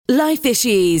Life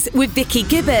Issues with Vicky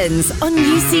Gibbons on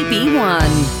UCB1.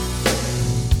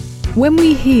 When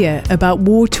we hear about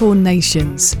war-torn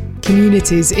nations,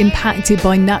 communities impacted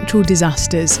by natural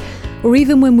disasters, or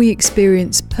even when we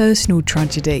experience personal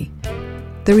tragedy,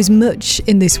 there is much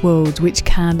in this world which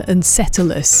can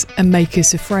unsettle us and make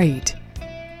us afraid.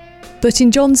 But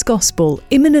in John's Gospel,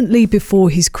 imminently before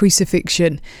his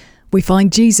crucifixion, we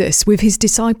find Jesus with his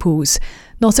disciples,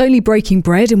 not only breaking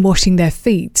bread and washing their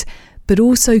feet, but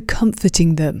also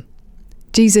comforting them.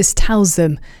 Jesus tells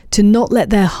them to not let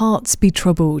their hearts be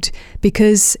troubled,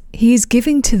 because he is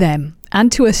giving to them and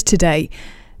to us today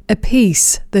a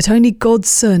peace that only God's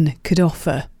Son could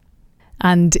offer.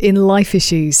 And in Life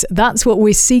Issues, that's what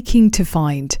we're seeking to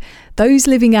find, those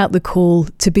living out the call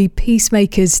to be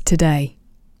peacemakers today.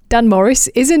 Dan Morris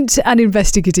isn't an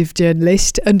investigative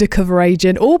journalist, undercover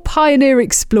agent or pioneer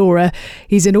explorer.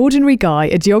 He's an ordinary guy,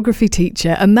 a geography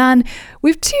teacher, a man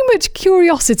with too much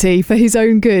curiosity for his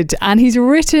own good, and he's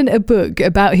written a book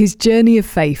about his journey of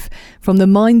faith from the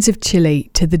mines of Chile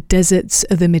to the deserts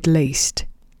of the Middle East.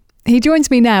 He joins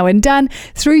me now, and Dan,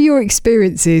 through your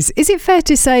experiences, is it fair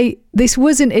to say this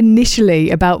wasn't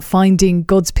initially about finding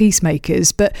God's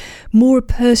peacemakers, but more a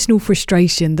personal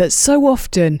frustration that so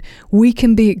often we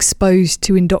can be exposed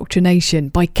to indoctrination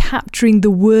by capturing the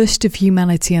worst of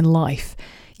humanity and life?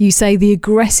 You say the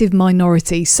aggressive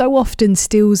minority so often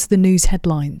steals the news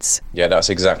headlines. Yeah,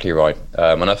 that's exactly right.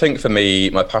 And I think for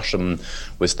me, my passion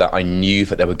was that I knew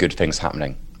that there were good things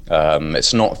happening.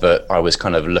 It's not that I was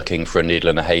kind of looking for a needle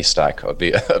in a haystack of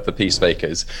the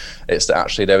peacemakers. It's that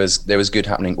actually there was good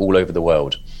happening all over the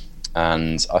world.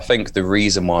 And I think the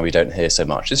reason why we don't hear so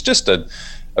much is just a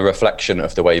reflection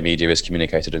of the way media is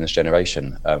communicated in this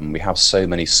generation. We have so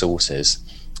many sources,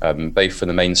 both from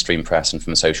the mainstream press and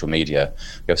from social media.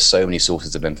 We have so many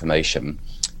sources of information.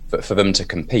 But for them to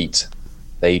compete,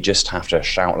 they just have to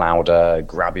shout louder,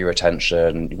 grab your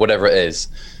attention, whatever it is.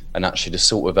 And actually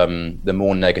the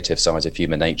more negative sides of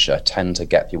human nature tend to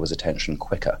get people's attention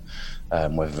quicker,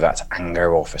 whether that's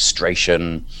anger or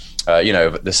frustration.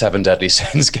 The 7 deadly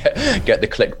sins get the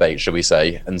clickbait, shall we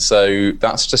say. And so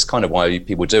that's just kind of why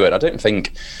people do it. I don't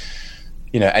think,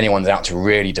 anyone's out to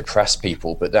really depress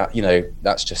people, but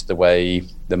that's just the way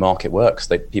the market works.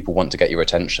 People want to get your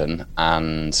attention,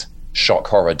 and shock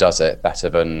horror does it better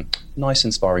than nice,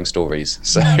 inspiring stories.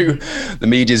 So the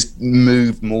media's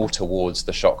moved more towards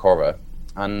the shock horror,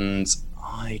 and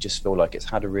I just feel like it's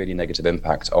had a really negative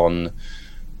impact on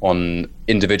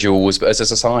individuals, but as a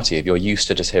society. If you're used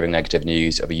to just hearing negative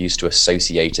news, if you're used to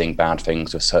associating bad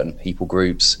things with certain people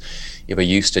groups, if you're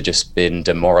used to just being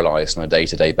demoralized on a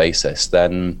day-to-day basis,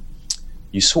 then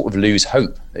you sort of lose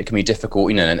hope. It can be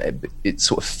difficult, and it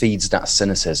sort of feeds that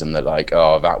cynicism that like,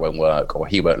 oh, that won't work, or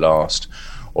he won't last,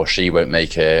 or she won't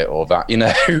make it, or that,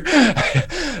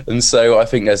 And so I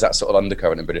think there's that sort of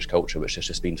undercurrent in British culture, which has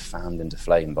just been fanned into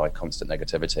flame by constant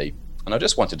negativity. And I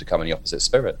just wanted to come in the opposite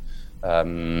spirit,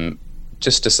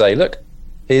 just to say, look,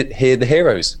 here are the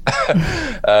heroes.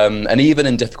 And even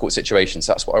in difficult situations,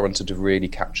 that's what I wanted to really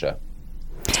capture.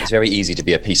 It's very easy to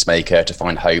be a peacemaker, to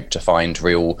find hope, to find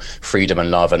real freedom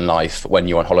and love and life when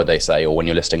you're on holiday, say, or when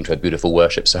you're listening to a beautiful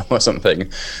worship song or something.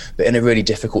 But in a really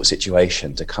difficult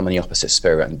situation, to come in the opposite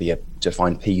spirit and to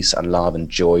find peace and love and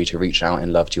joy, to reach out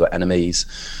in love to your enemies,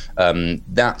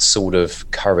 that sort of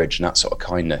courage and that sort of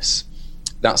kindness,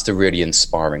 that's the really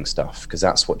inspiring stuff, because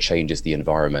that's what changes the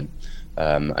environment.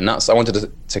 And I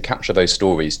wanted to capture those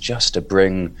stories just to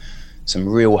bring some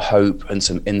real hope and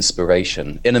some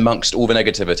inspiration in amongst all the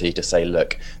negativity, to say,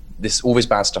 look, all this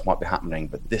bad stuff might be happening,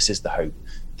 but this is the hope.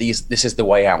 This is the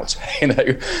way out, And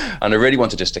I really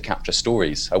wanted just to capture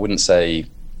stories. I wouldn't say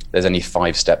there's any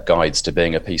 5-step guides to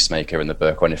being a peacemaker in the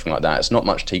book or anything like that. It's not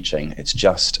much teaching. It's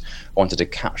just I wanted to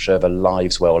capture the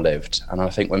lives well lived. And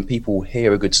I think when people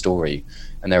hear a good story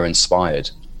and they're inspired,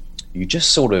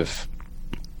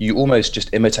 you almost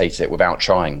just imitate it without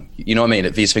trying. You know what I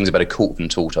mean? These things are better caught than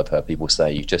taught, I've heard people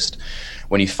say.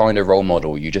 When you find a role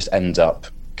model, you just end up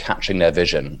catching their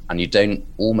vision, and you don't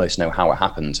almost know how it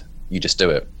happened. You just do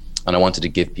it. And I wanted to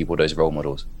give people those role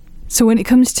models. So when it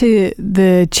comes to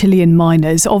the Chilean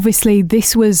miners, obviously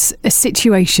this was a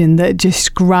situation that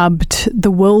just grabbed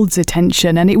the world's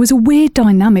attention, and it was a weird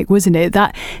dynamic, wasn't it?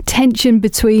 That tension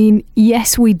between,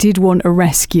 yes, we did want a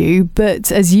rescue,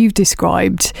 but as you've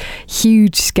described,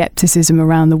 huge scepticism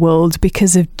around the world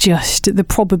because of just the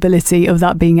probability of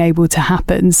that being able to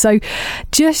happen. So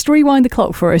just rewind the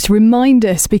clock for us, remind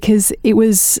us, because it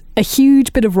was a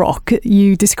huge bit of rock.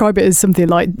 You describe it as something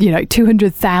like,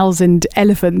 200,000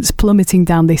 elephants plummeting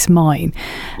down this mine.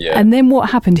 Yeah. And then what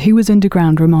happened? Who was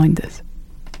underground? Remind us.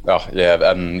 Oh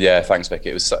yeah, thanks, Vicky.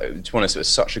 It was, to be honest, it was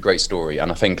such a great story,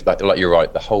 and I think that, like, you're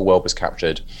right, the whole world was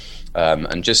captured,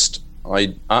 and just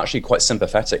I'm actually quite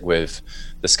sympathetic with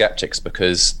the skeptics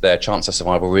because their chance of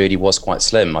survival really was quite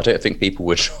slim. I don't think people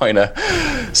were trying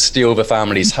to steal the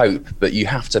family's hope, but you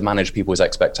have to manage people's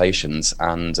expectations.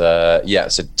 And so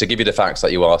to give you the facts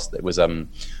that you asked, it was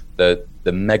the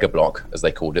mega block, as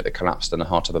they called it, that collapsed in the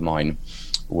heart of the mine,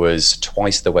 was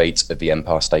twice the weight of the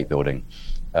Empire State Building.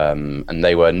 And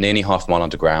they were nearly half a mile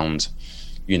underground,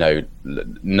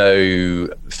 no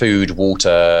food,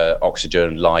 water,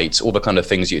 oxygen, light, all the kind of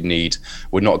things you'd need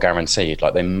were not guaranteed.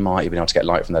 Like, they might have been able to get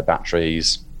light from their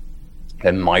batteries.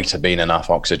 There might have been enough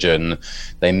oxygen.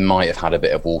 They might have had a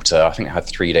bit of water. I think they had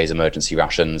 3 days emergency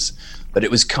rations, but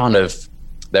it was kind of,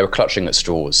 they were clutching at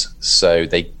straws. So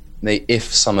they if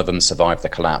some of them survived the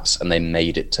collapse and they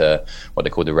made it to what they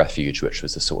called the refuge, which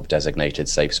was the sort of designated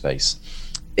safe space,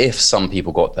 if some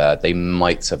people got there, they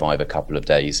might survive a couple of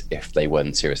days if they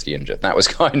weren't seriously injured. That was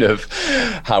kind of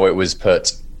how it was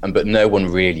put. But no one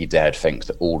really dared think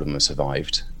that all of them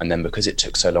survived. And then because it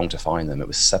took so long to find them, it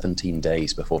was 17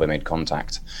 days before they made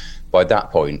contact. By that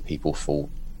point, people thought,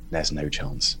 there's no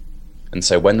chance. And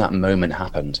so when that moment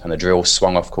happened and the drill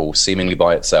swung off course, seemingly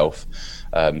by itself,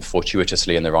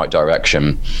 fortuitously in the right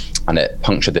direction, and it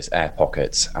punctured this air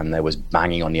pocket, and there was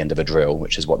banging on the end of a drill,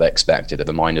 which is what they expected. If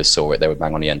the miners saw it, they would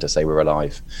bang on the end to say we're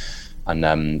alive.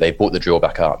 And they brought the drill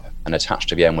back up, and attached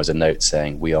to the end was a note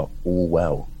saying, "We are all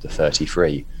well, the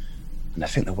 33. And I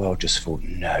think the world just thought,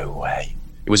 no way.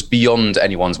 It was beyond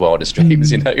anyone's wildest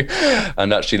dreams,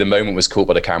 And actually the moment was caught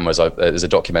by the cameras. There's a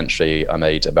documentary I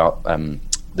made about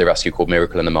the rescue called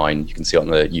Miracle in the Mine. You can see it on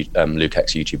the Luke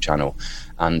X YouTube channel.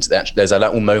 And there's a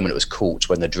little moment it was caught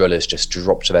when the drillers just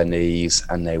dropped to their knees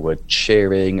and they were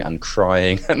cheering and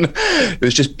crying. And it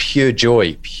was just pure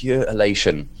joy, pure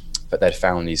elation that they'd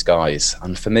found these guys.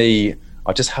 And for me,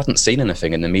 I just hadn't seen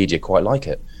anything in the media quite like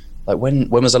it. Like, when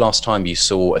was the last time you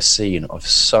saw a scene of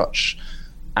such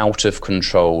out of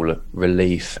control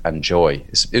relief and joy?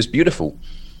 It was beautiful.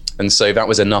 And so that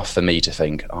was enough for me to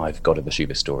think, I've got to pursue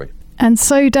this story. And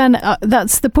so, Dan,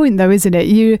 that's the point, though, isn't it?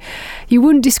 You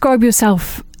wouldn't describe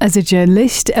yourself as a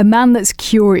journalist, a man that's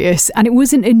curious, and it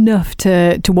wasn't enough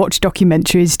to watch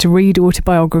documentaries, to read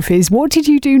autobiographies. What did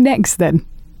you do next then?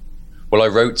 Well, I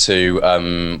wrote to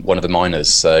one of the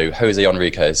miners, so Jose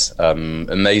Enriquez,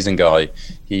 amazing guy.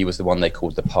 He was the one they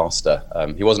called the pastor.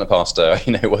 He wasn't a pastor,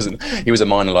 he was a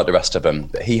miner like the rest of them,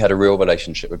 but he had a real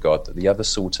relationship with God that the others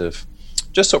sort of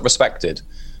respected.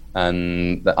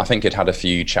 And I think he'd had a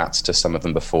few chats to some of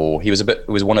them before. He was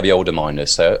one of the older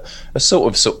miners, so a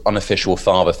sort of unofficial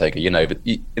father figure. But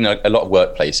a lot of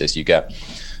workplaces you get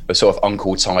a sort of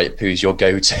uncle type who's your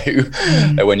go-to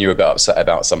when you're a bit upset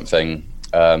about something.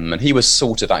 And he was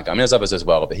sort of that guy. I mean, there's others as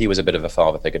well, but he was a bit of a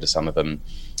father figure to some of them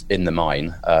in the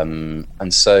mine.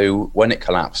 And so when it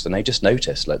collapsed, and they just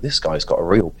noticed, like, this guy's got a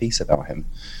real peace about him.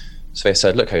 So they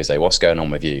said, "Look, Jose, what's going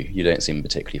on with you? You don't seem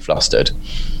particularly flustered."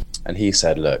 And he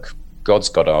said, "Look, God's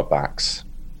got our backs.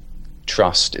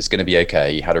 Trust, it's going to be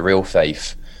okay." He had a real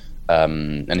faith.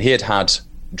 And he had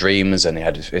dreams, and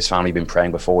his family been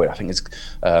praying before it. I think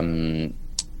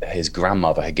his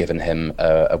grandmother had given him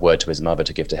a word to his mother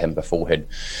to give to him before he'd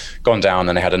gone down.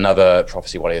 And they had another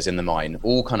prophecy while he was in the mine,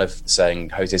 all kind of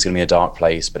saying, Jose's going to be a dark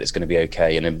place, but it's going to be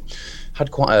okay. And he had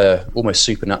quite a almost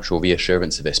supernatural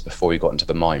reassurance of this before he got into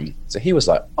the mine. So he was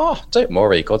like, "Oh, don't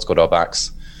worry, God's got our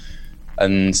backs."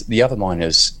 And the other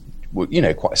miners were,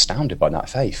 quite astounded by that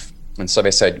faith. And so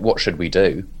they said, "What should we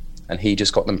do?" And he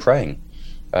just got them praying.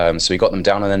 So he got them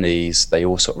down on their knees. They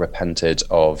all sort of repented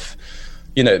of,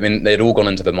 they'd all gone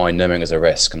into the mine knowing as a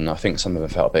risk. And I think some of them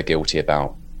felt a bit guilty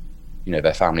about,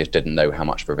 their families didn't know how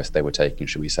much of a risk they were taking,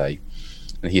 should we say.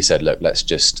 And he said, "Look, let's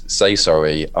just say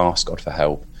sorry, ask God for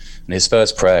help." And his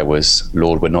first prayer was,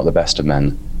 "Lord, we're not the best of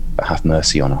men, but have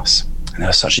mercy on us." And there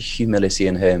was such a humility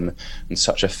in him, and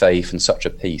such a faith, and such a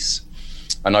peace.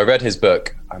 And I read his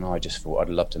book, and I just thought I'd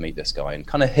love to meet this guy and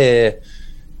kind of hear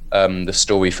the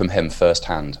story from him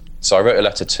firsthand. So I wrote a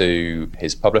letter to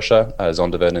his publisher,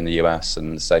 Zondervan in the US,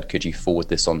 and said, "Could you forward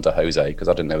this on to Jose?" Because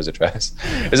I didn't know his address.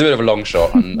 It was a bit of a long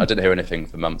shot, and I didn't hear anything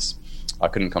for months. I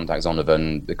couldn't contact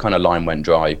Zondervan. The kind of line went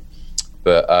dry.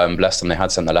 But bless them, they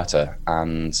had sent the letter.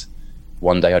 And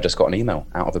one day I just got an email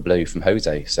out of the blue from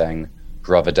Jose saying,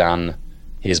 "Brother Dan,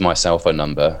 here's my cell phone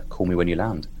number. Call me when you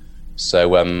land." So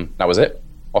that was it.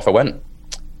 Off I went.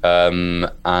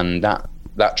 And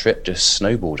that trip just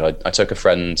snowballed. I took a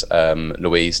friend,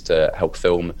 Louise, to help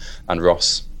film, and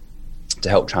Ross to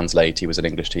help translate. He was an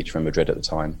English teacher in Madrid at the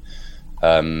time.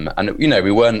 And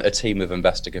we weren't a team of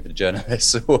investigative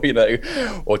journalists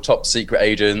or top secret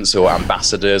agents or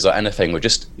ambassadors or anything. We're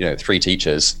just 3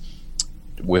 teachers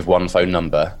with one phone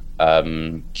number,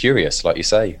 curious, like you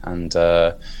say. And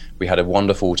we had a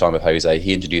wonderful time with Jose.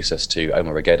 He introduced us to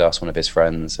Omar Reguedas, one of his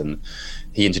friends, and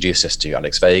he introduced us to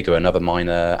Alex Vega, another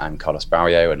miner, and Carlos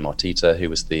Barrio and Martita, who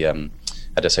was the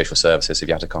head of social services of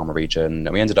the Atacama region.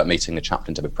 And we ended up meeting the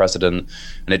chaplain to the president,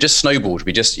 and it just snowballed.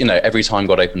 We just, every time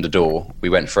God opened the door, we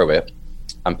went through it,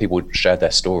 and people shared their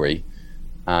story,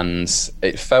 and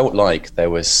it felt like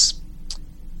the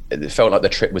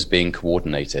trip was being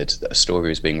coordinated, that a story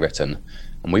was being written,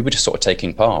 and we were just sort of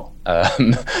taking part,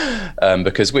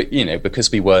 because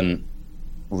we weren't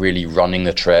really running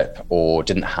the trip or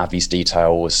didn't have these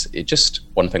details. It just,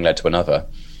 one thing led to another.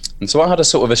 And so I had a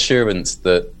sort of assurance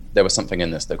that there was something in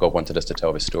this, that God wanted us to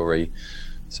tell this story.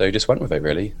 So just went with it,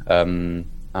 really. And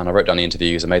I wrote down the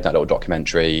interviews, I made that little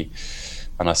documentary,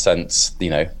 and I sent,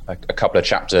 a couple of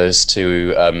chapters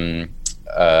to,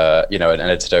 an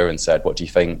editor and said, what do you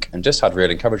think? And just had real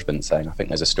encouragement saying, I think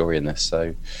there's a story in this.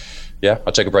 So yeah,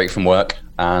 I took a break from work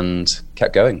and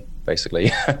kept going,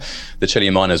 basically. The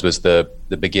Chilean miners was the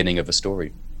beginning of the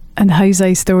story. And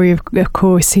Jose's story, of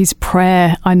course, his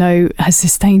prayer, I know, has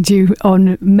sustained you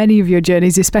on many of your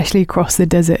journeys, especially across the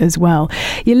desert as well.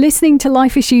 You're listening to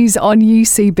Life Issues on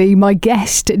UCB. My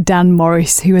guest, Dan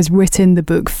Morris, who has written the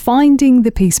book Finding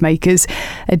the Peacemakers,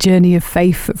 a journey of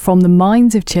faith from the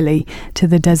mines of Chile to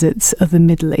the deserts of the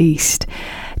Middle East.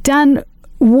 Dan,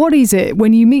 what is it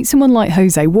when you meet someone like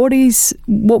Jose? What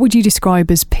would you describe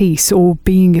as peace or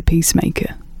being a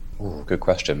peacemaker? Ooh, good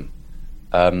question.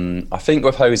 I think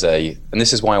with Jose, and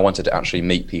this is why I wanted to actually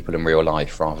meet people in real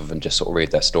life rather than just sort of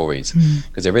read their stories,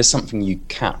 because there is something you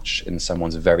catch in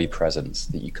someone's very presence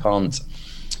that you can't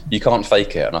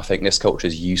fake it. And I think this culture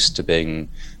is used to being,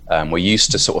 we're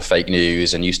used to sort of fake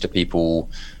news and used to people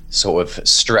sort of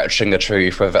stretching the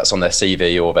truth, whether that's on their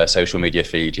CV or their social media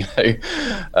feed,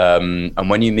 and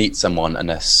when you meet someone and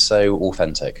they're so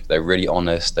authentic, they're really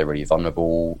honest, they're really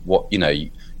vulnerable,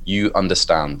 you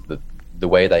understand that the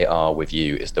way they are with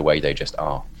you is the way they just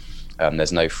are.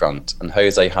 There's no front. And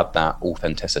Jose had that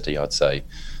authenticity, I'd say,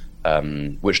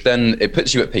 which then it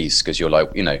puts you at peace, because you're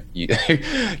like,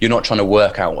 you're not trying to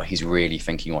work out what he's really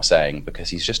thinking or saying, because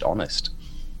he's just honest.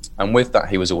 And with that,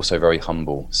 he was also very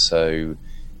humble. So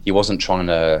he wasn't trying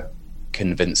to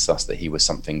convince us that he was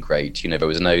something great. There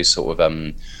was no sort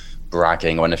of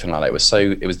bragging or anything like that.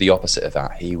 It was the opposite of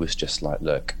that. He was just like,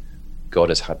 look, God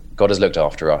has looked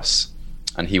after us.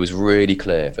 And he was really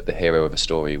clear that the hero of the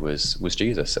story was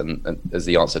Jesus, and as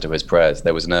the answer to his prayers,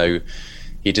 there was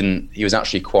he was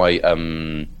actually quite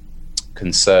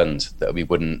concerned that we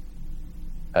wouldn't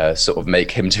sort of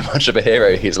make him too much of a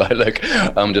hero. He's like, look,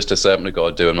 I'm just a servant of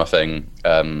God doing my thing.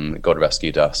 God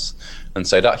rescued us. And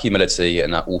so that humility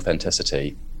and that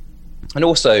authenticity, and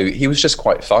also he was just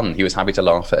quite fun. He was happy to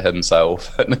laugh at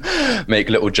himself and make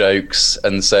little jokes,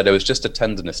 and so there was just a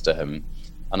tenderness to him.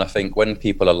 And I think when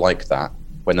people are like that,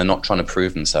 when they're not trying to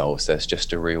prove themselves, there's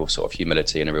just a real sort of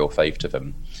humility and a real faith to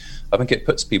them. I think it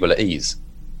puts people at ease,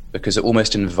 because it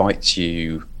almost invites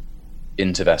you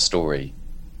into their story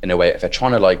in a way. If they're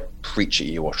trying to like preach at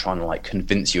you or trying to like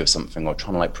convince you of something or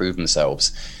trying to like prove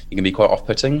themselves, it can be quite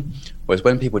off-putting. Whereas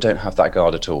when people don't have that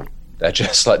guard at all, they're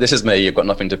just like, this is me, you've got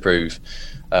nothing to prove.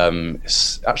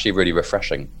 It's actually really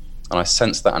refreshing. And I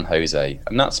sense that in Jose.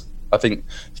 And that's, I think,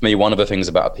 for me, one of the things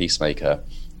about a peacemaker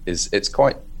is it's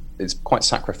quite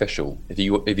sacrificial. If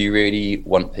you really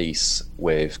want peace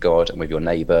with God and with your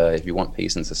neighbor, if you want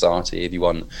peace in society, if you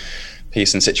want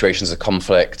peace in situations of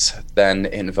conflict, then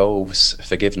it involves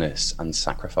forgiveness and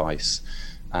sacrifice.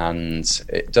 And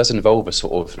it does involve a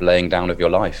sort of laying down of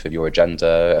your life, of your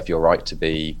agenda, of your right to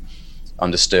be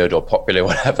understood or popular or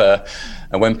whatever.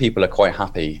 And when people are quite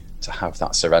happy to have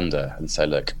that surrender and say,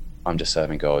 look, I'm just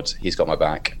serving God, he's got my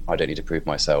back, I don't need to prove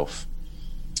myself.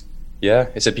 Yeah,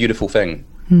 it's a beautiful thing.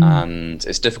 And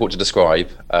it's difficult to describe,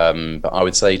 but I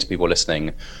would say to people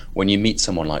listening, when you meet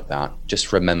someone like that,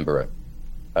 just remember it.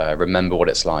 Remember what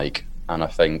it's like. And I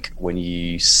think when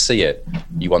you see it,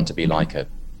 you want to be like it.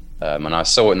 And I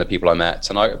saw it in the people I met,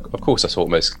 and of course I saw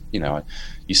it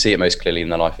you see it most clearly in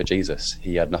the life of Jesus.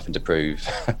 He had nothing to prove,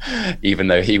 even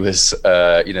though he was,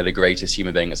 the greatest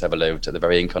human being that's ever lived, the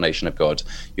very incarnation of God.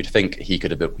 You'd think he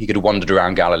could have wandered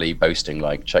around Galilee boasting,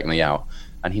 like, check me out,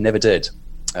 and he never did.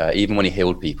 Even when he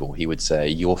healed people, he would say,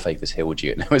 your faith has healed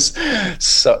you. And there was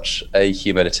such a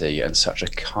humility and such a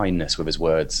kindness with his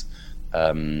words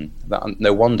that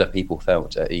no wonder people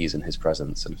felt at ease in his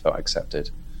presence and felt accepted.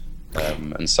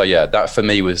 And so, yeah, that for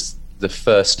me was the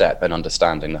first step in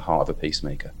understanding the heart of a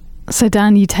peacemaker. So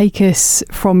Dan, you take us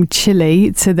from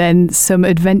Chile to then some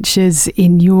adventures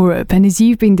in Europe. And as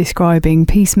you've been describing,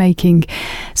 peacemaking,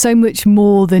 so much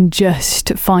more than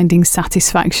just finding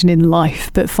satisfaction in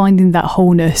life, but finding that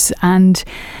wholeness and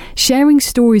sharing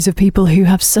stories of people who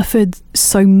have suffered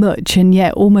so much and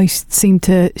yet almost seem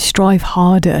to strive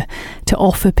harder to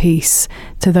offer peace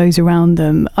to those around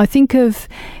them. I think of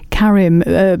Karim,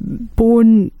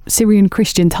 born Syrian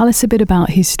Christian. Tell us a bit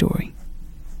about his story.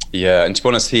 Yeah, and to be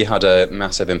honest, he had a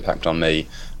massive impact on me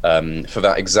for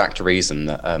that exact reason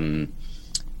that, and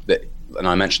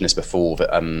I mentioned this before,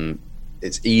 that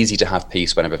it's easy to have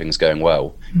peace when everything's going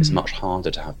well. It's much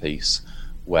harder to have peace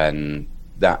when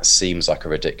that seems like a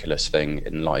ridiculous thing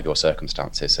in light of your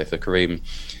circumstances. So for Karim,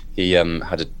 he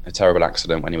had a terrible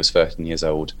accident when he was 13 years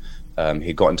old.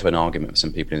 He got into an argument with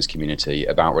some people in his community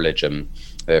about religion.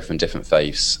 They were from different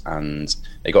faiths, and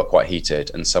they got quite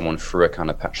heated, and someone threw a can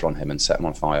of petrol on him and set him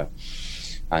on fire.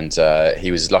 And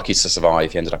he was lucky to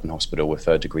survive. He ended up in hospital with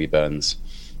third-degree burns.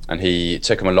 And it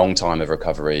took him a long time of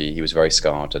recovery. He was very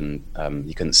scarred, and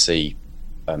he couldn't see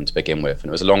to begin with. And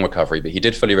it was a long recovery, but he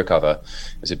did fully recover.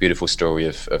 It was a beautiful story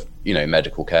of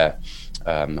medical care,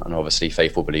 and obviously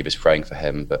faithful believers praying for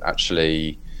him. But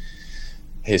actually,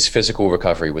 his physical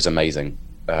recovery was amazing.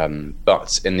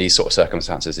 But in these sort of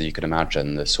circumstances that you can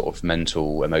imagine, the sort of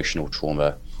mental, emotional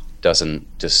trauma doesn't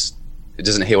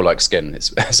heal like skin.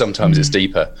 Sometimes it's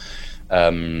deeper.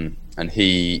 And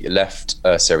he left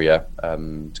Syria,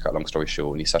 to cut a long story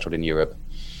short, and he settled in Europe.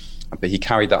 But he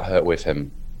carried that hurt with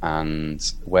him. And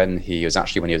when he was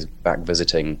back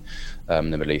visiting the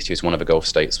Middle East, he was one of the Gulf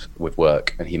states with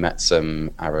work, and he met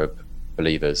some Arab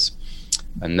believers.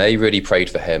 And they really prayed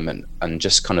for him and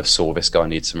just kind of saw this guy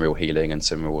need some real healing and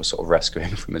some real sort of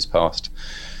rescuing from his past.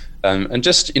 And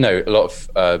just, a lot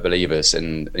of believers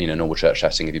in, normal church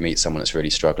setting, if you meet someone that's really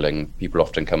struggling, people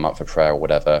often come up for prayer or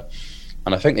whatever.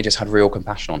 And I think they just had real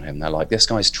compassion on him. They're like, this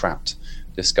guy's trapped.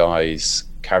 This guy's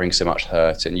carrying so much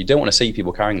hurt. And you don't want to see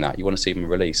people carrying that. You want to see them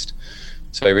released.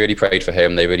 So they really prayed for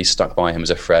him. They really stuck by him as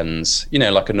a friend,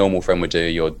 like a normal friend would do.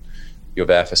 You're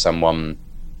there for someone,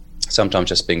 sometimes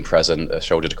just being present, a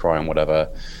shoulder to cry on, whatever.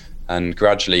 And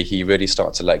gradually he really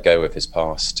started to let go of his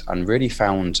past and really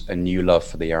found a new love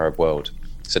for the Arab world.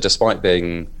 So despite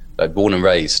being born and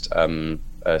raised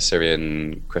a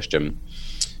Syrian Christian,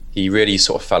 he really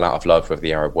sort of fell out of love with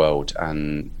the Arab world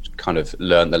and kind of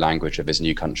learned the language of his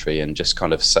new country and just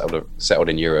kind of settled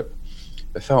in Europe.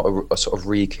 But felt a sort of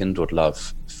rekindled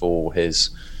love for his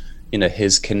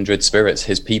kindred spirits,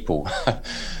 his people.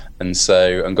 And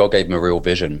God gave him a real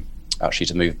vision, actually,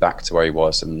 to move back to where he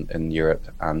was in Europe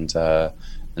and to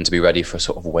be ready for a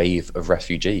sort of wave of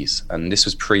refugees. And this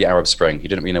was pre-Arab Spring. He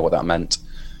didn't really know what that meant,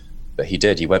 but he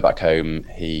did. He went back home.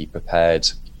 He prepared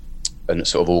a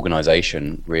sort of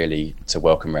organisation really to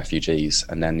welcome refugees.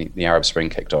 And then the Arab Spring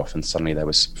kicked off, and suddenly there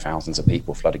was thousands of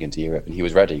people flooding into Europe, and he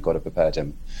was ready. God had prepared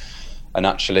him. And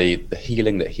actually, the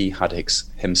healing that he had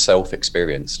himself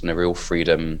experienced, and a real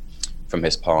freedom from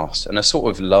his past, and a sort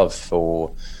of love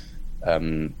for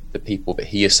the people that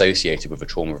he associated with the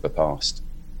trauma of the past.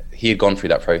 He had gone through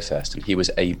that process, and he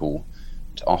was able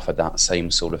to offer that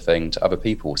same sort of thing to other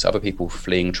people. So other people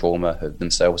fleeing trauma, had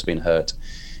themselves been hurt.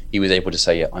 He was able to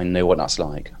say, I know what that's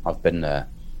like. I've been there.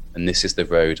 And this is the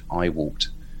road I walked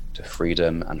to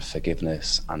freedom and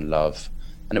forgiveness and love.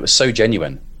 And it was so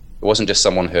genuine. It wasn't just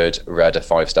someone who had read a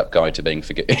 5-step guide to being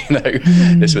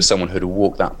forgiven. This was someone who had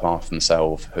walked that path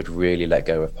themselves, who had really let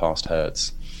go of past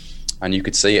hurts. And you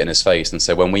could see it in his face. And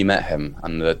so when we met him,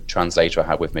 and the translator I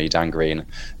had with me, Dan Green,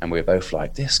 and we were both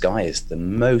like, this guy is the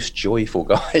most joyful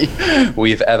guy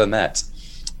we've ever met.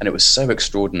 And it was so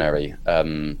extraordinary.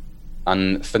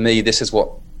 And for me, this is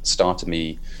what started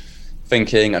me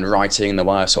thinking and writing. And the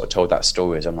way I sort of told that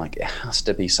story is I'm like, it has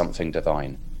to be something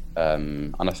divine.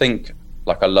 And I think,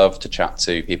 I love to chat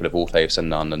to people of all faiths and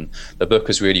none. And the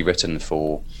book is really written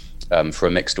for a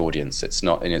mixed audience. It's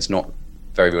not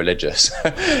very religious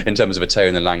in terms of a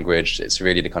tone and language. It's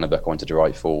really the kind of book I wanted to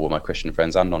write for my Christian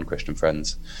friends and non-Christian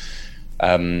friends.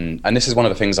 And this is one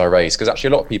of the things I raise, because actually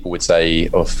a lot of people would say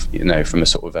from a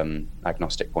sort of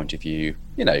agnostic point of view,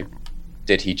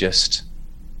 did he just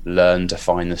learn to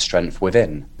find the strength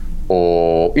within?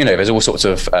 Or, there's all sorts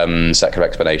of secular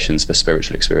explanations for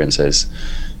spiritual experiences.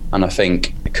 And I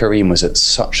think Karim was at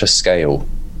such a scale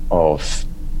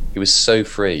he was so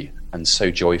free and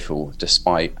so joyful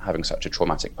despite having such a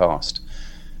traumatic past.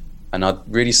 And I'd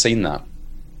really seen that.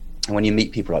 And when you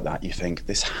meet people like that, you think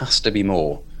this has to be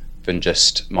more than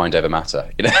just mind over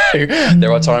matter.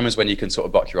 There are times when you can sort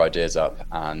of buck your ideas up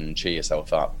and cheer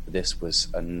yourself up. This was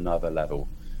another level.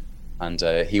 And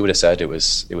he would have said it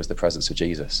was the presence of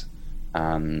Jesus.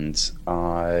 And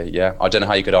I don't know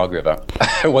how you could argue with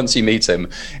that. Once you meet him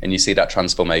and you see that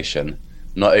transformation,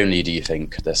 not only do you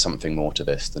think there's something more to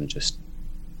this than just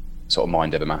sort of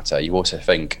mind over matter, you also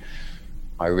think,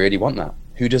 I really want that.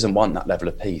 Who doesn't want that level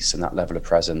of peace and that level of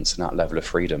presence and that level of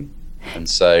freedom? And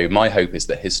so my hope is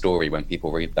that his story, when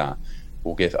people read that,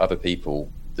 will give other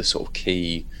people the sort of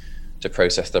key to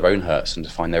process their own hurts and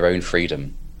to find their own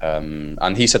freedom.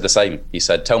 And he said the same. He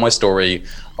said, tell my story.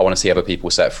 I want to see other people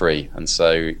set free. And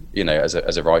so,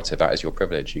 as a writer, that is your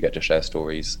privilege. You get to share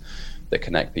stories that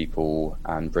connect people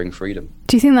and bring freedom.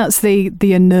 Do you think that's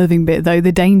the unnerving bit, though,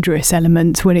 the dangerous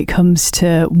element when it comes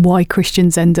to why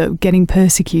Christians end up getting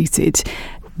persecuted?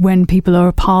 When people are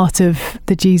a part of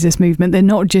the Jesus movement, they're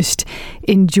not just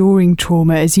enduring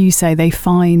trauma, as you say, they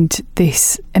find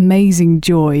this amazing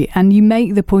joy. And you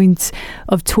make the point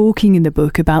of talking in the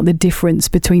book about the difference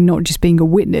between not just being a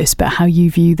witness, but how you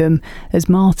view them as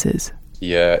martyrs.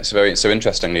 Yeah, it's so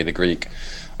interestingly, the Greek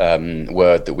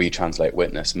word that we translate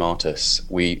witness, martyrs,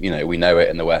 we know it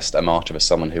in the West. A martyr is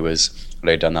someone who has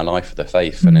laid down their life for the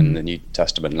faith, and in the New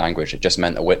Testament language, it just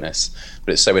meant a witness.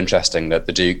 But it's so interesting that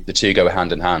the two go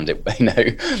hand in hand.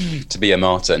 To be a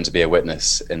martyr and to be a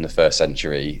witness in the first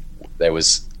century, it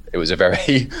was a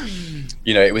very,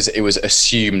 it was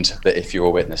assumed that if you're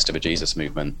a witness to the Jesus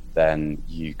movement, then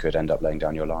you could end up laying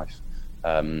down your life.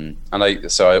 And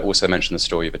I also mentioned the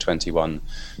story of the 21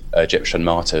 Egyptian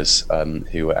martyrs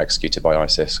who were executed by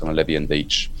ISIS on a Libyan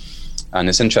beach. And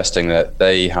it's interesting that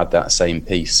they had that same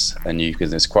peace. And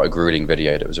there's quite a grueling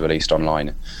video that was released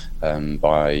online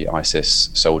by ISIS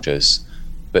soldiers.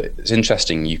 But it's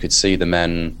interesting, you could see the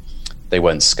men, they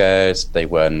weren't scared, they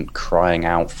weren't crying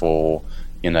out for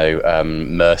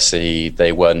mercy,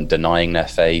 they weren't denying their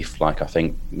faith like I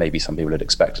think maybe some people had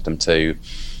expected them to.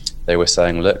 They were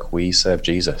saying, look, we serve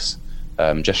Jesus.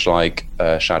 Just like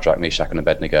Shadrach, Meshach, and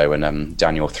Abednego in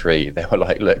Daniel 3, they were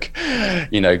like, look,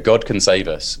 God can save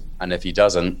us. And if he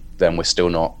doesn't, then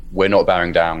we're not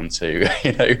bowing down to,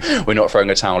 we're not throwing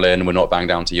a towel in, we're not bowing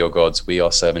down to your gods. We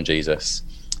are serving Jesus.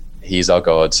 He's our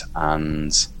God.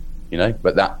 And,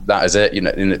 but that is it,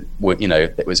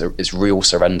 it's real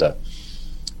surrender.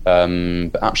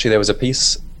 But actually there was a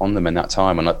peace on them in that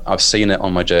time, and I've seen it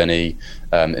on my journey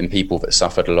in people that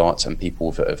suffered a lot and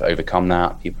people that have overcome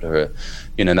that, people who are,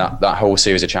 that whole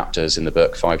series of chapters in the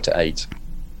book 5 to 8.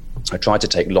 I tried to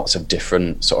take lots of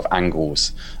different sort of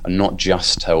angles and not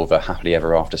just tell the happily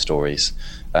ever after stories,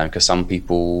 because some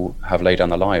people have laid down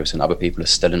their lives and other people are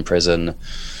still in prison.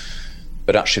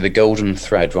 But actually the golden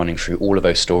thread running through all of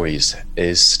those stories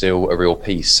is still a real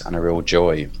peace and a real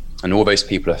joy. And all those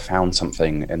people have found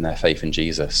something in their faith in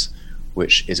Jesus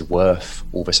which is worth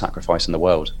all the sacrifice in the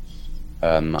world.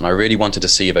 And I really wanted to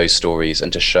see those stories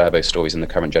and to share those stories in the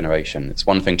current generation. It's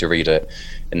one thing to read it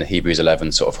in the Hebrews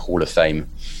 11 sort of Hall of Fame,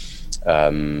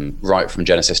 right from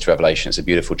Genesis to Revelation. It's a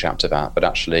beautiful chapter, that. But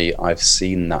actually, I've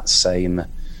seen that same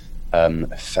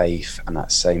faith and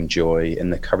that same joy in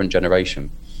the current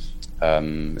generation.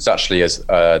 It's actually,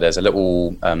 there's a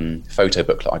little photo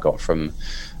book that I got from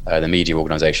the media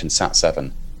organisation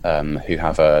Sat7, who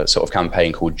have a sort of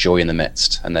campaign called Joy in the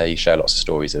Midst, and they share lots of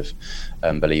stories of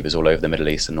believers all over the Middle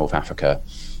East and North Africa.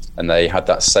 And they had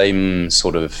that same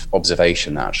sort of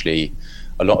observation that actually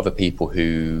a lot of the people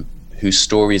whose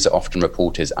stories are often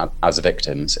reported as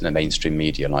victims in the mainstream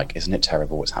media, like, isn't it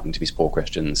terrible what's happening to these poor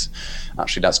Christians?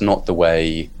 Actually, that's not the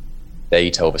way they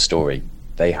tell the story.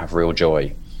 They have real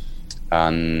joy.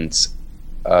 And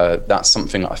that's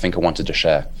something that I think I wanted to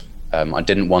share. I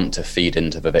didn't want to feed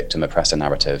into the victim oppressor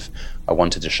narrative. I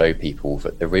wanted to show people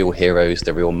that the real heroes,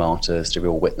 the real martyrs, the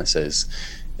real witnesses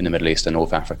in the Middle East and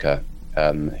North Africa,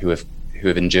 who have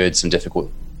endured some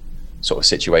difficult sort of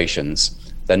situations,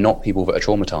 they're not people that are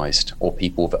traumatized or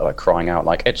people that are crying out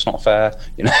like, it's not fair,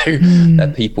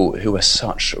 They're people who are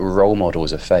such role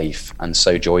models of faith and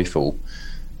so joyful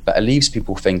that it leaves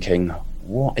people thinking,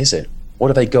 what is it? What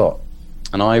have they got?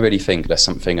 And I really think there's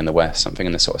something in the West, something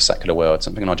in the sort of secular world,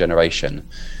 something in our generation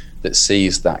that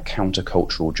sees that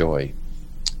countercultural joy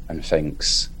and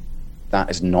thinks that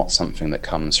is not something that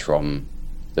comes from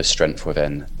the strength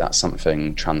within. That's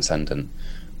something transcendent.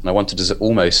 And I wanted to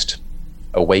almost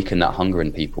awaken that hunger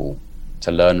in people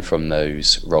to learn from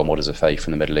those role models of faith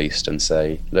from the Middle East and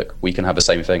say, look, we can have the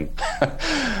same thing.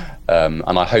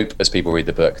 And I hope as people read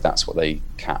the book, that's what they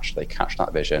catch. They catch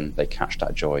that vision, they catch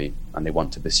that joy, and they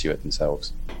want to pursue it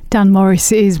themselves. Dan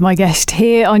Morris is my guest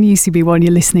here on UCB1.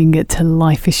 You're listening to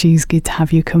Life Issues. Good to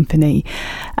have your company.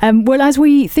 Well, as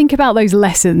we think about those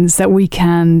lessons that we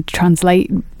can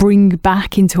translate, bring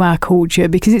back into our culture,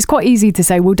 because it's quite easy to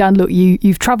say, well, Dan, look,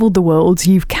 you've travelled the world,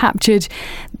 you've captured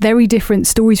very different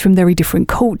stories from very different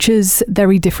cultures,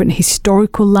 very different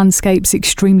historical landscapes,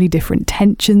 extremely different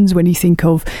tensions when you think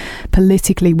of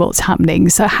politically what's happening.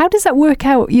 So how does that work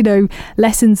out,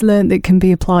 lessons learned that can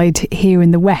be applied here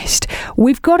in the West?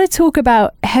 We've got to talk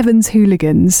about Heaven's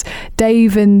Hooligans,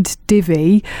 Dave and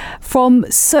Divi. From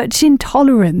such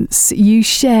intolerance, you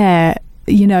share,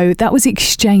 that was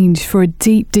exchanged for a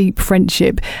deep, deep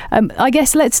friendship. I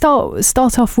guess let's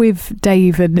start off with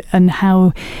Dave and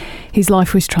how his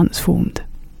life was transformed.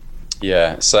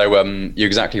 Yeah, so you're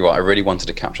exactly right. I really wanted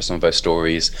to capture some of those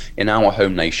stories in our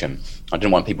home nation. I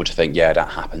didn't want people to think, that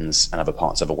happens in other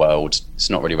parts of the world. It's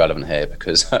not really relevant here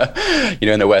because,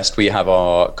 in the West, we have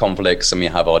our conflicts and we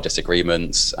have our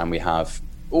disagreements and we have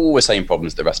all the same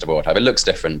problems that the rest of the world have. It looks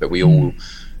different, but we all,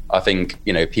 I think,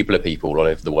 people are people all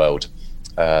over the world.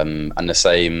 And the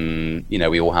same,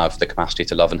 we all have the capacity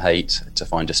to love and hate, to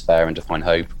find despair and to find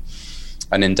hope.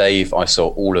 And in Dave, I saw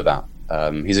all of that.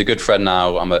 He's a good friend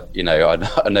now.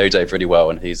 I know Dave really well,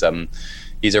 and he's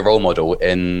a role model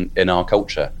in our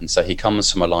culture. And so he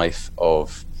comes from a life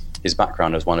of, his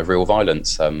background as one of real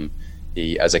violence.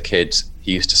 He, as a kid,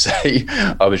 he used to say,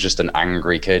 I was just an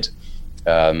angry kid.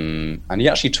 And he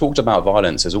actually talked about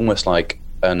violence as almost like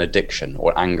an addiction,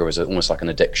 or anger as almost like an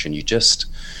addiction.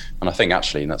 And I think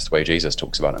actually that's the way Jesus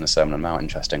talks about it in the Sermon on the Mount,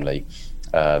 interestingly.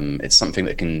 It's something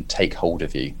that can take hold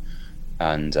of you.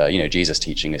 And Jesus'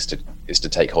 teaching is to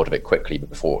take hold of it quickly, but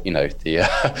before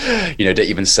don't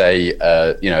even say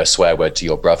a swear word to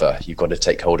your brother. You've got to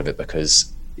take hold of it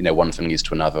because one thing leads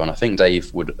to another. And I think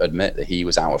Dave would admit that he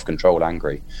was out of control,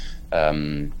 angry.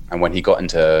 And when he got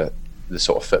into the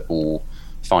sort of football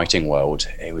fighting world,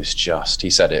 it was just,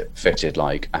 he said it fitted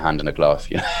like a hand in a glove.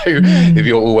 If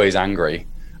you're always angry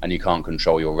and you can't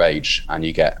control your rage and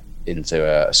you get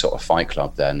into a sort of fight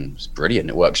club, then it's brilliant.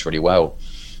 It works really well.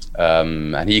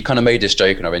 And he kind of made this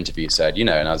joke in our interview, said, and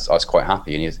I was quite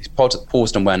happy. And he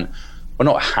paused and went, "We're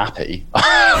not happy."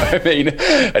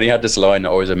 And he had this line that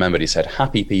I always remembered. He said,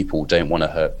 "Happy people don't want to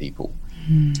hurt people."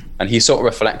 And he sort of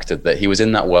reflected that he was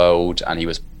in that world and he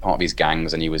was part of these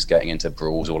gangs and he was getting into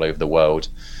brawls all over the world,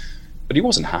 but he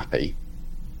wasn't happy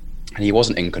and he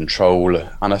wasn't in control.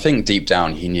 And I think deep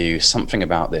down he knew something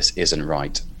about this isn't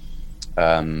right.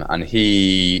 And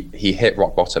he hit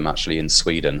rock bottom actually in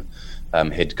Sweden.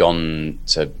 He'd gone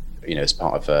to, as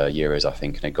part of Euros, I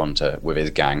think, and had gone with his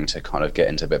gang to kind of get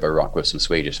into a bit of a ruck with some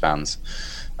Swedish fans.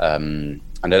 And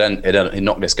then he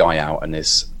knocked this guy out, and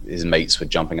his mates were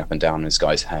jumping up and down on this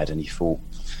guy's head, and he thought,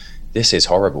 this is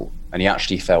horrible. And he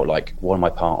actually felt like, what am I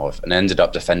part of? And ended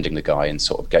up defending the guy and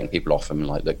sort of getting people off him,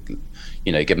 like,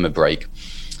 give him a break.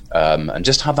 And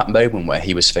just have that moment where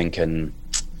he was thinking,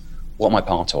 what am I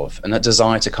part of? And that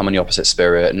desire to come in the opposite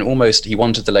spirit, and almost he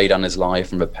wanted to lay down his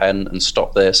life and repent and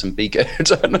stop this and be good,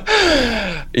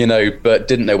 but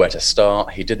didn't know where to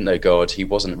start. He didn't know God. He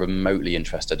wasn't remotely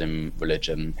interested in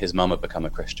religion. His mum had become a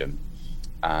Christian,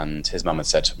 and his mum had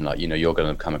said to him, like, you're going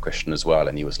to become a Christian as well.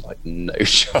 And he was like, no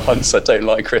chance, I don't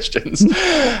like Christians.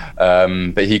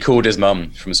 But he called his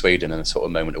mum from Sweden in a sort of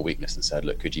moment of weakness and said,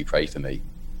 look, could you pray for me?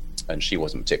 And she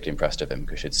wasn't particularly impressed with him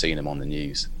because she'd seen him on the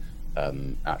news.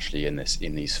 Actually in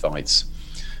these fights,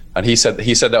 and he said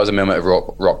that was a moment of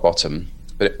rock bottom.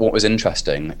 But what was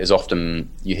interesting is often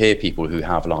you hear people who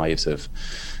have lives of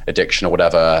addiction or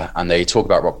whatever, and they talk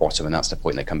about rock bottom, and that's the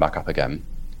point they come back up again.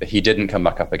 But he didn't come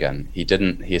back up again.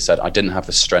 He said, I didn't have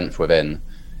the strength within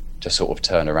to sort of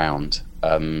turn around.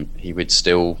 He was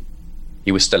still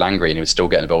angry and he would still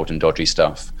get involved in dodgy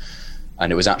stuff.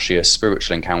 And it was actually a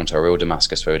spiritual encounter, a real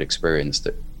Damascus Road experience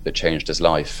that changed his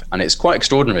life. And it's quite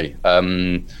extraordinary.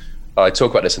 I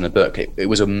talk about this in the book. It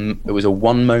was a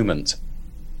one moment.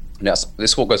 And this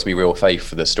is what gives me real faith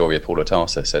for the story of Paul of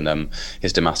Tarsus and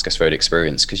his Damascus Road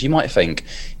experience. Because you might think,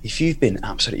 if you've been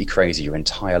absolutely crazy your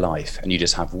entire life and you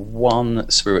just have one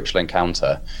spiritual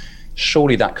encounter,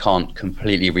 surely that can't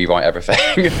completely rewrite everything.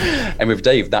 And with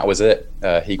Dave, that was it.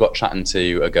 He got chatting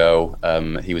to a girl.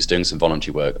 He was doing some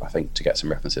voluntary work, I think, to get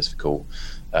some references for cool.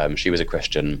 She was a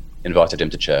Christian, invited him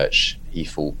to church. He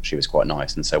thought she was quite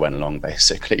nice, and so went along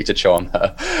basically to charm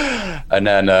her. And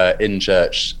then in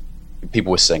church,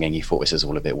 people were singing. He thought this is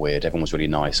all a bit weird. Everyone was really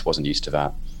nice, wasn't used to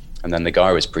that. And then the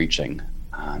guy was preaching,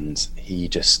 and he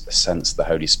just sensed the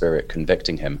Holy Spirit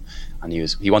convicting him, and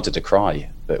he wanted to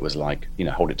cry, but was like,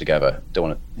 hold it together.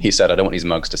 He said, I don't want these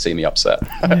mugs to see me upset.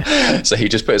 So he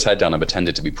just put his head down and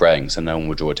pretended to be praying so no one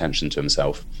would draw attention to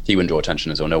himself. He wouldn't draw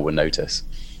attention as well, no one would notice.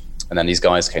 And then these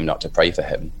guys came up to pray for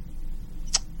him,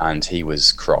 and he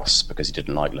was cross because he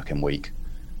didn't like looking weak.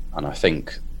 And I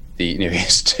think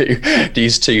these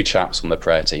two chaps on the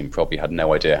prayer team probably had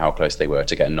no idea how close they were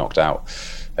to getting knocked out.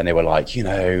 And they were like,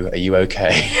 are you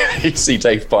okay? You'd see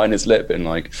Dave biting his lip and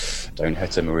like, don't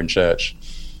hit him, we're in church.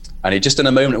 And he just, in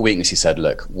a moment of weakness, he said,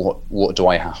 look, what do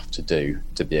I have to do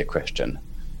to be a Christian?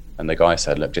 And the guy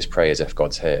said, look, just pray as if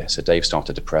God's here. So Dave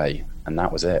started to pray, and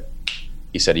that was it.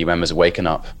 He said he remembers waking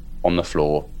up on the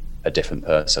floor, a different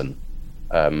person.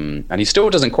 And he still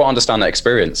doesn't quite understand that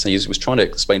experience. He was trying to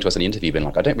explain to us in the interview, being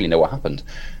like, I don't really know what happened.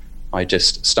 I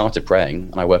just started praying,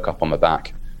 and I woke up on my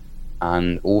back,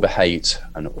 and all the hate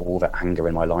and all the anger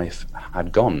in my life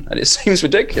had gone. And it seems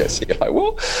ridiculous. You're like,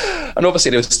 what? And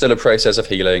obviously there was still a process of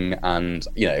healing, and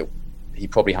he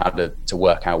probably had to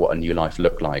work out what a new life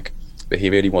looked like, but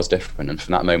he really was different. And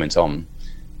from that moment on,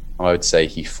 I would say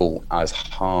he fought as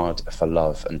hard for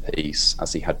love and peace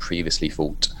as he had previously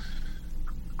fought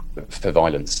for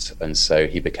violence. And so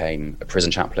he became a prison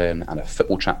chaplain and a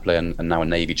football chaplain and now a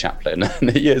Navy chaplain.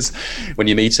 And he is, when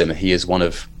you meet him, he is one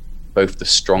of both the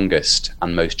strongest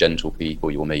and most gentle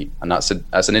people you'll meet. And that's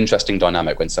an interesting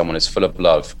dynamic when someone is full of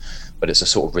love, but it's a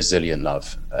sort of resilient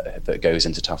love that goes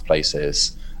into tough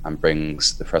places and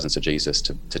brings the presence of Jesus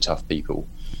to tough people.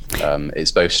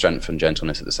 It's both strength and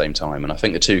gentleness at the same time. And I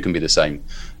think the two can be the same.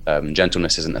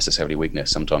 Gentleness isn't necessarily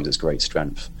weakness. Sometimes it's great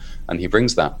strength. And he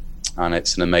brings that. And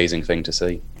it's an amazing thing to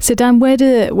see. So Dan, where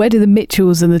do the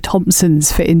Mitchells and the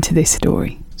Thompsons fit into this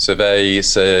story? So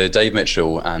Dave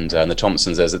Mitchell and the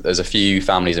Thompsons, there's a few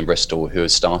families in Bristol who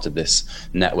have started this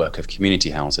network of community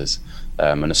houses.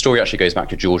 And the story actually goes back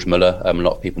to George Muller. A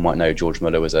lot of people might know George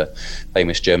Muller was a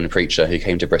famous German preacher who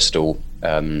came to Bristol.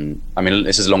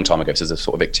 This is a long time ago. This is a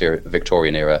sort of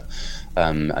Victorian era.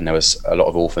 And there was a lot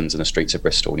of orphans in the streets of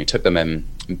Bristol, and he took them in.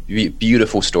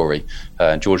 Beautiful story.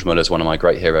 George Muller is one of my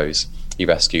great heroes. He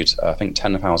rescued, I think,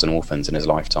 10,000 orphans in his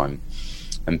lifetime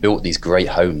and built these great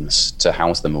homes to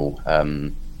house them all.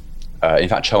 In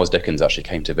fact, Charles Dickens actually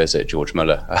came to visit George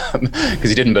Muller because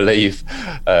he didn't believe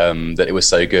that it was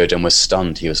so good and was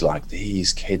stunned. He was like,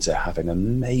 these kids are having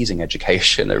amazing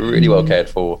education. They're really well cared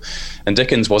for. And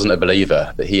Dickens wasn't a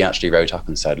believer, but he actually wrote up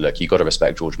and said, look, you've got to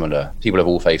respect George Muller. People of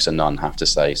all faiths and none have to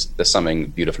say there's something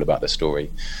beautiful about this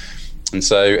story. And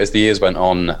so as the years went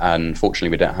on, and fortunately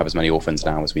we don't have as many orphans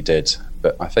now as we did,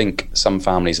 but I think some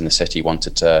families in the city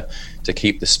wanted to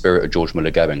keep the spirit of George Muller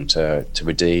going, to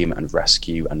redeem and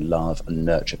rescue and love and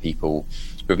nurture people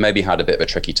who've maybe had a bit of a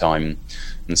tricky time.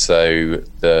 And so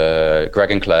Greg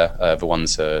and Claire, the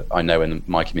ones I know in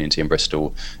my community in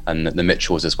Bristol, and the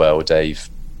Mitchells as well, Dave.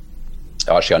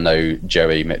 Actually, I know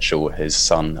Joey Mitchell, his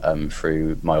son,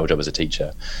 through my old job as a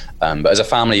teacher. But as a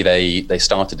family, they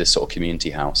started this sort of community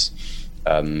house.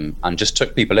 And just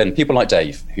took people in, people like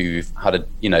Dave, who've had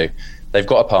they've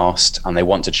got a past and they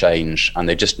want to change, and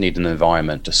they just need an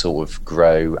environment to sort of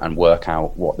grow and work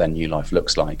out what their new life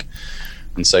looks like.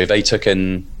 And so they took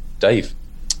in Dave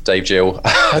Gill,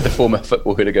 the former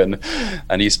football hooligan,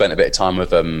 and he spent a bit of time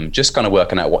with them, just kind of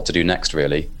working out what to do next,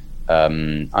 really.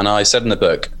 And I said in the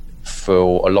book,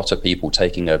 for a lot of people,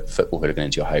 taking a football hooligan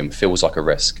into your home feels like a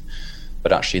risk,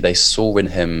 but actually they saw in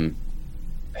him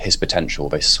his potential.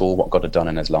 They saw what God had done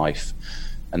in his life,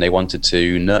 and they wanted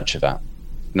to nurture that.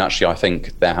 And actually, I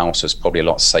think their house was probably a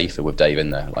lot safer with Dave in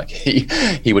there. Like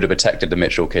he would have protected the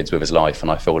Mitchell kids with his life.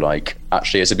 And I feel like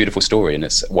actually it's a beautiful story, and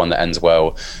it's one that ends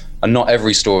well. And not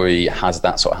every story has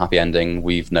that sort of happy ending.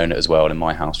 We've known it as well. In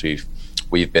my house,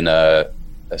 we've been a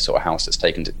sort of house that's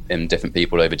taken in different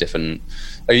people over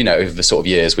the sort of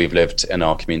years we've lived in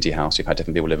our community house. We've had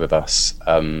different people live with us.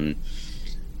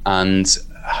 And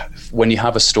when you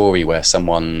have a story where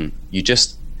you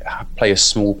just play a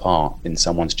small part in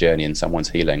someone's journey, in someone's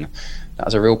healing,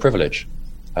 that's a real privilege.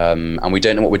 And we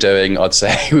don't know what we're doing. I'd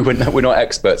say we're not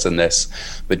experts in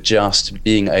this, but just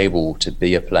being able to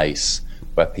be a place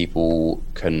where people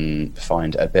can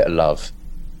find a bit of love,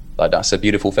 like that's a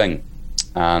beautiful thing.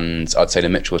 And I'd say the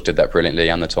Mitchells did that brilliantly,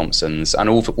 and the Thompsons, and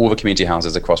all the community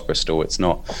houses across Bristol. It's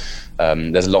not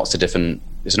there's lots of different,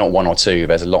 it's not one or two,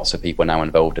 there's lots of people now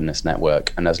involved in this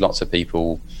network, and there's lots of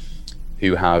people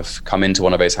who have come into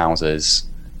one of those houses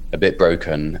a bit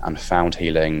broken and found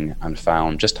healing and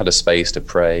just had a space to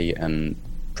pray and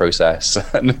process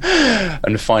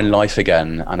and find life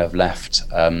again, and have left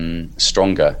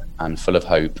stronger and full of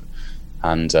hope.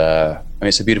 And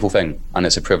it's a beautiful thing, and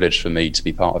it's a privilege for me to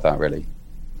be part of that, really.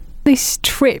 This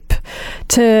trip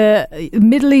to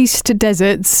Middle East to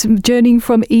deserts, journeying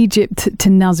from Egypt to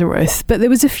Nazareth. But there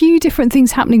was a few different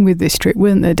things happening with this trip,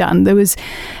 weren't there, Dan? There was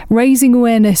raising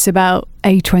awareness about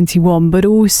A21, but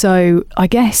also, I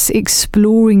guess,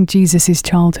 exploring Jesus's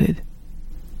childhood.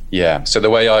 Yeah, so the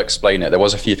way I explain it, there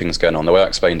was a few things going on. The way I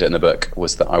explained it in the book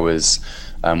was that I was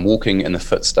walking in the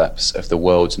footsteps of the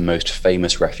world's most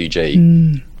famous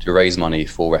refugee to raise money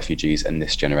for refugees in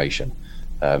this generation.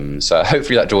 So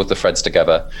hopefully that draws the threads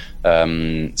together.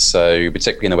 So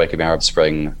particularly in the wake of the Arab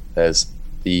Spring, there's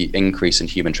the increase in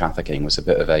human trafficking was a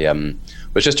bit of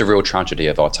was just a real tragedy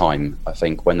of our time. I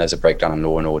think when there's a breakdown in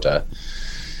law and order,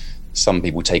 some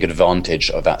people take advantage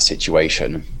of that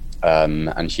situation.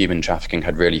 And human trafficking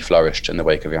had really flourished in the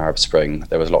wake of the Arab Spring.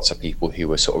 There was lots of people who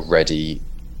were sort of ready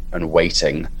and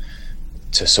waiting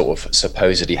to sort of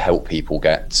supposedly help people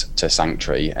get to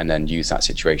sanctuary and then use that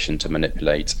situation to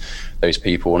manipulate those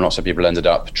people. And lots of people ended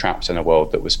up trapped in a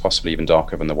world that was possibly even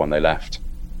darker than the one they left.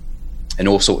 And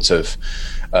all sorts of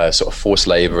sort of forced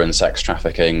labor and sex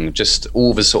trafficking, just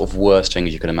all the sort of worst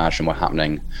things you can imagine were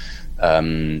happening.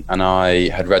 And I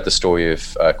had read the story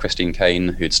of Christine Caine,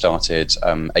 who'd started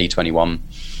A21,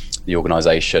 the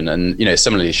organization. And, you know,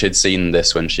 similarly, she'd seen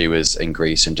this when she was in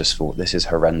Greece and just thought, this is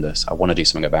horrendous. I want to do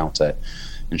something about it.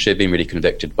 And she had been really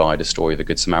convicted by the story of the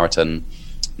Good Samaritan.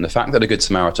 And the fact that the Good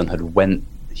Samaritan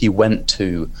went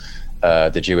to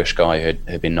the Jewish guy who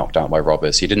had been knocked out by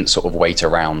robbers. He didn't sort of wait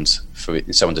around for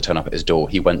someone to turn up at his door.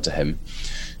 He went to him.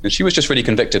 And she was just really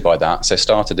convicted by that. So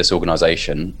started this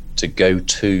organization to go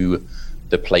to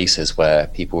the places where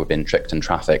people were being tricked and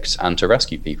trafficked and to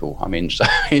rescue people. I mean, she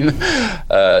and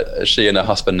her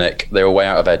husband, Nick, they were way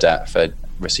out of their depth. They'd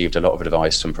received a lot of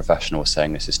advice from professionals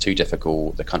saying this is too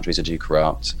difficult, the countries are too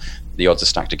corrupt, the odds are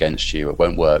stacked against you, it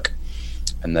won't work.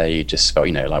 And they just felt,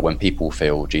 you know, like when people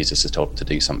feel Jesus has told them to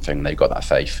do something, they've got that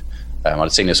faith.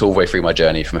 I'd seen this all the way through my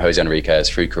journey from Jose Enriquez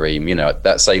through Kareem. You know,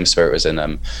 that same spirit was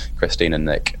in Christine and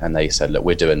Nick, and they said, look,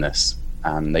 we're doing this.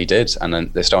 And they did. And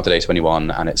then they started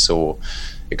A21, and it saw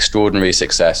extraordinary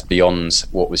success beyond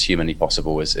what was humanly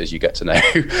possible, as you get to know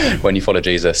when you follow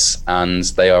Jesus. And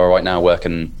they are right now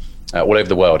working all over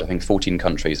the world. I think 14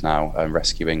 countries now,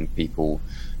 rescuing people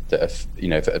that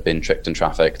have been tricked and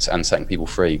trafficked and setting people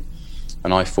free.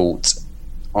 And I thought,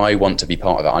 I want to be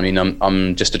part of that. I mean,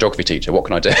 I'm just a geography teacher. What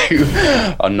can I do?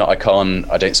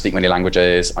 I don't speak many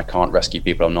languages. I can't rescue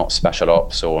people. I'm not special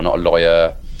ops or not a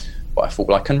lawyer. But I thought,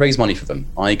 well, I can raise money for them.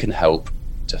 I can help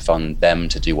to fund them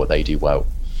to do what they do well.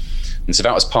 And so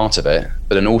that was part of it.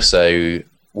 But then also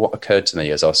what occurred to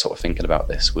me as I was sort of thinking about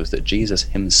this was that Jesus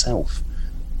himself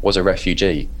was a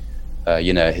refugee.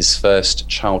 His first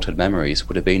childhood memories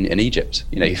would have been in Egypt.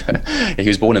 You know, he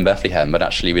was born in Bethlehem, but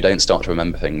actually we don't start to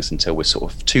remember things until we're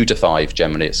sort of 2 to 5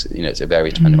 generally. It's a very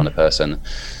depending on the person.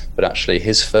 But actually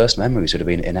his first memories would have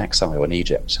been in exile in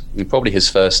Egypt. And probably his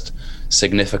first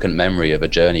significant memory of a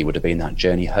journey would have been that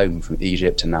journey home from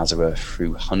Egypt to Nazareth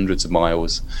through hundreds of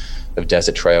miles of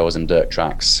desert trails and dirt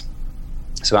tracks.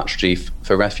 So actually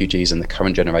for refugees in the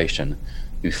current generation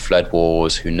who fled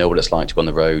wars, who know what it's like to go on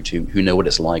the road, who know what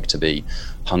it's like to be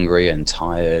hungry and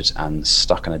tired and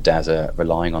stuck in a desert,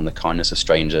 relying on the kindness of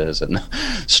strangers and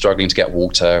struggling to get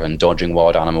water and dodging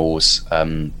wild animals.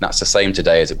 That's the same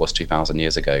today as it was 2,000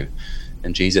 years ago.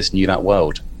 And Jesus knew that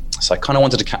world. So I kind of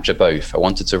wanted to capture both. I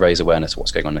wanted to raise awareness of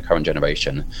what's going on in the current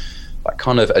generation. But I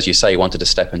kind of, as you say, wanted to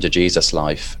step into Jesus'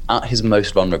 life at his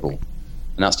most vulnerable.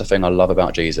 And that's the thing I love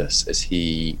about Jesus, is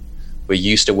we're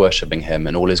used to worshiping him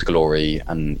in all his glory,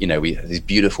 and we have these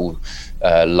beautiful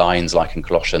lines like in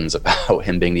Colossians about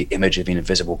him being the image of the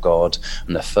invisible God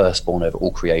and the firstborn over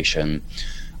all creation,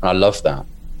 and I love that.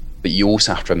 But you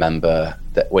also have to remember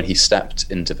that when he stepped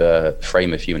into the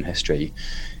frame of human history,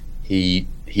 he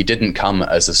didn't come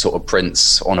as a sort of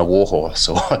prince on a war horse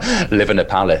or live in a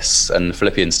palace, and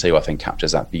Philippians 2 I think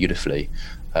captures that beautifully.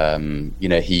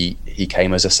 He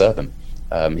came as a servant.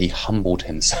 He humbled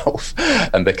himself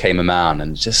and became a man,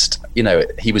 and just,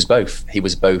 he was both. He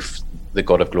was both the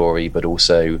God of glory, but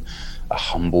also a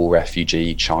humble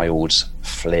refugee child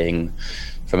fleeing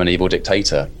from an evil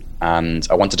dictator. And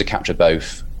I wanted to capture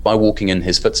both by walking in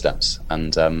his footsteps.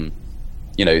 And,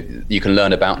 you can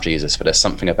learn about Jesus, but there's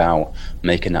something about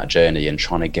making that journey and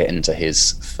trying to get into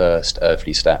his first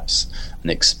earthly steps and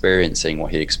experiencing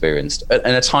what he experienced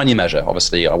in a tiny measure.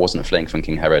 Obviously, I wasn't fleeing from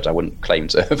King Herod. I wouldn't claim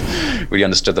to have really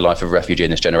understood the life of a refugee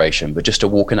in this generation, but just to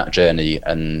walk in that journey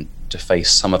and to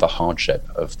face some of the hardship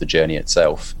of the journey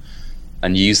itself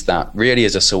and use that really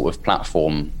as a sort of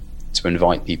platform to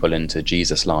invite people into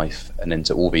Jesus' life and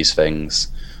into all these things,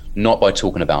 not by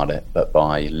talking about it, but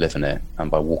by living it and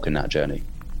by walking that journey.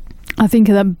 I think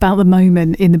about the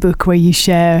moment in the book where you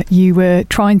share you were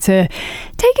trying to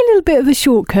take a little bit of a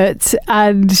shortcut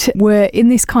and were in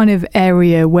this kind of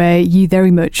area where you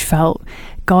very much felt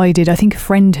guided. I think a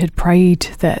friend had prayed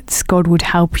that God would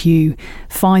help you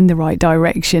find the right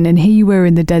direction, and here you were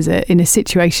in the desert in a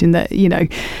situation that, you know,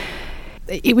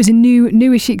 it was a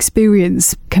newish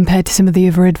experience compared to some of the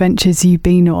other adventures you've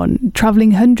been on,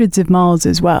 travelling hundreds of miles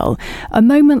as well. A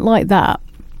moment like that,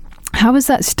 how has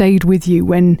that stayed with you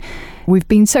when we've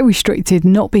been so restricted,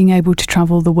 not being able to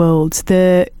travel the world?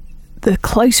 The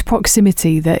close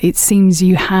proximity that it seems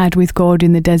you had with God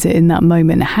in the desert in that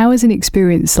moment, how has an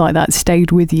experience like that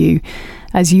stayed with you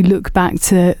as you look back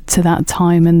to that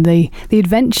time and the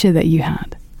adventure that you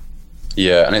had?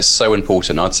 Yeah, and it's so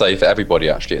important. I'd say for everybody,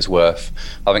 actually, it's worth.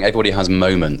 I think everybody has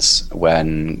moments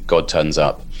when God turns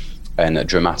up in a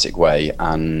dramatic way,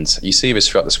 and you see this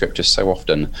throughout the scriptures so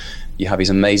often. You have these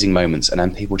amazing moments, and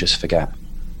then people just forget.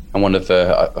 And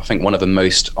I think one of the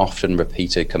most often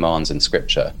repeated commands in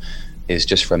scripture is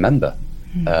just remember.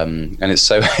 And it's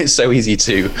so easy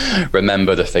to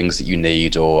remember the things that you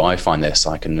need, or I find this,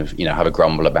 I can, you know, have a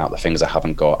grumble about the things I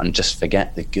haven't got and just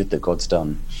forget the good that God's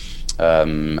done.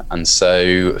 And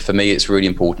so for me, it's really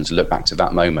important to look back to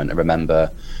that moment and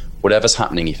remember whatever's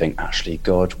happening, you think, actually,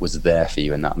 God was there for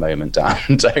you in that moment, Dan.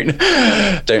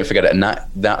 Don't forget it. And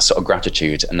that sort of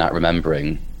gratitude and that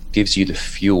remembering gives you the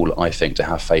fuel, I think, to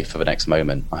have faith for the next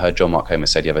moment. I heard John Mark Comer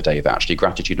say the other day that actually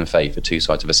gratitude and faith are two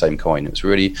sides of the same coin. It's a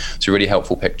really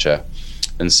helpful picture.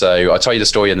 And so I'll tell you the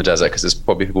story in the desert because there's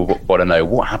probably people want to know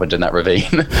what happened in that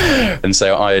ravine. And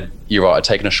so you're right, I'd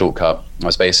taken a shortcut.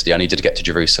 I needed to get to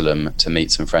Jerusalem to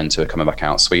meet some friends who are coming back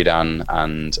out, Sweden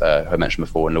and who I mentioned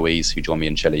before, and Louise, who joined me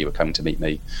in Chile, were coming to meet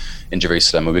me in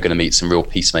Jerusalem. And we were going to meet some real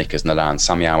peacemakers in the land,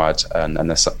 Sami Awad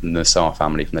and the Saar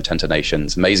family from the Tent of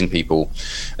Nations, amazing people.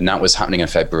 And that was happening in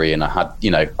February. And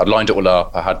I'd lined it all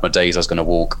up. I had my days I was going to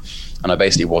walk, and I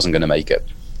basically wasn't going to make it.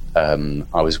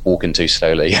 I was walking too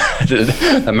slowly.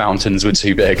 The mountains were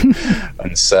too big.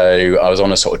 And so I was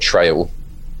on a sort of trail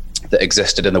that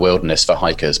existed in the wilderness for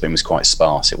hikers, but it was quite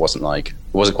sparse. It wasn't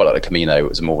quite like the Camino. It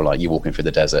was more like you walking through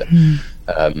the desert.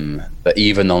 But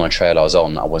even on a trail I was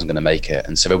on, I wasn't going to make it.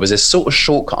 And so there was this sort of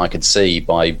shortcut I could see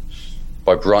by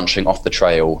branching off the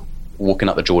trail, walking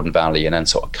up the Jordan Valley, and then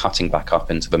sort of cutting back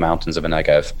up into the mountains of the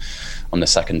Negev on the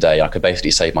second day. I could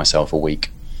basically save myself a week.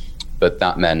 But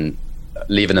that meant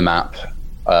leaving the map,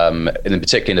 and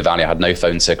particularly in the valley, I had no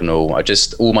phone signal.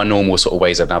 All my normal sort of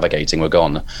ways of navigating were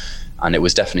gone, and it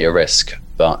was definitely a risk,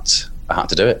 but I had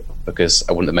to do it because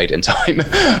I wouldn't have made it in time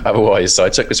otherwise. So I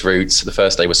took this route. The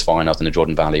first day was fine. I was in the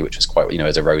Jordan Valley, which was quite,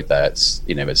 there's a road there. It's,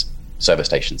 there's service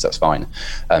stations, that's fine.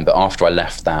 But after I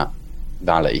left that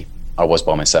valley, I was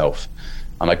by myself,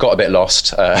 and I got a bit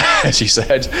lost, as you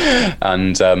said,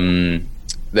 and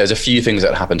there's a few things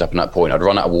that happened up in that point. I'd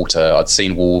run out of water. I'd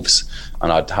seen wolves,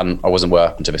 and I wasn't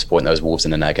working to this point. There was wolves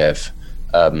in the Negev.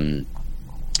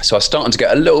 So I was starting to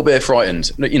get a little bit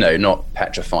frightened, not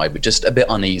petrified, but just a bit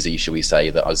uneasy, shall we say,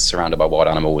 that I was surrounded by wild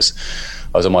animals.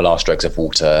 I was on my last dregs of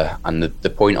water, and the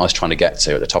point I was trying to get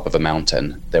to at the top of a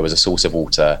mountain, there was a source of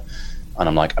water, and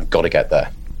I'm like, I've got to get there.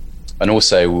 And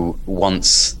also,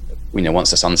 once the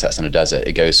sun sets in a desert,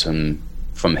 it goes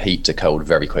from heat to cold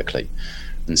very quickly.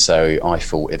 And so I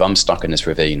thought, if I'm stuck in this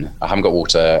ravine, I haven't got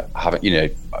water,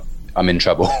 I'm in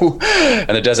trouble.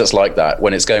 And the desert's like that.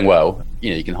 When it's going well,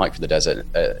 you can hike through the desert,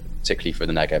 particularly through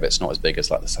the Negev. It's not as big as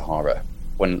like the Sahara.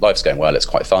 When life's going well, it's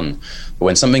quite fun. But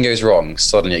when something goes wrong,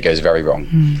 suddenly it goes very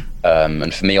wrong.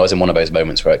 And for me, I was in one of those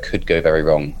moments where it could go very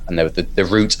wrong. And the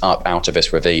route up out of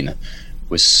this ravine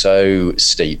was so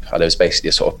steep. There was basically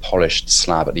a sort of polished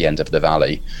slab at the end of the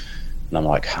valley. And I'm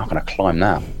like, how can I climb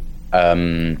that?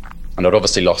 And I'd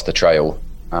obviously lost the trail,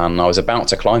 and I was about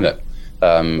to climb it.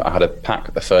 I had to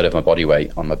pack a third of my body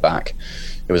weight on my back.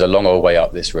 It was a long old way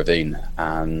up this ravine,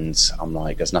 and I'm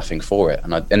like, there's nothing for it.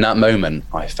 And in that moment,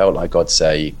 I felt like God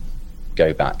say,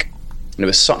 go back. And it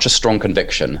was such a strong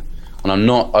conviction.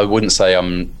 And I wouldn't say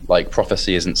I'm like,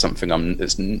 prophecy isn't something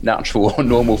it's natural or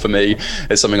normal for me.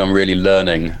 It's something I'm really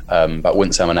learning, but I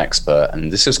wouldn't say I'm an expert.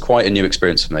 And this is quite a new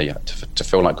experience for me to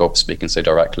feel like God was speaking so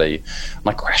directly. And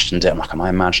I questioned it. I'm like, am I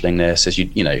imagining this? As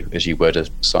you were a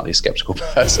slightly skeptical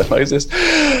person, Moses.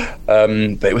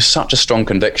 But it was such a strong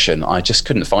conviction. I just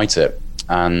couldn't fight it.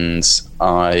 And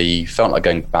I felt like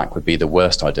going back would be the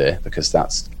worst idea because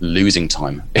that's losing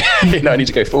time. I need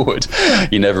to go forward.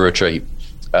 You never retreat.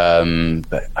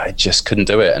 But I just couldn't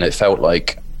do it, and it felt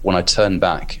like when I turned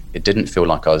back, it didn't feel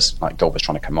like God was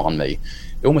trying to command me.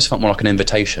 It almost felt more like an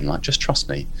invitation, like just trust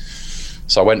me.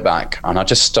 So I went back, and I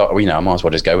just started. I might as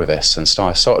well just go with this, and so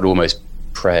I started almost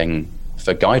praying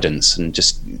for guidance and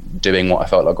just doing what I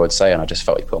felt like God say. And I just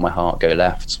felt He put on my heart, go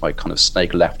left. So I kind of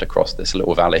snaked left across this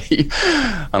little valley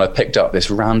and I picked up this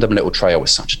random little trail with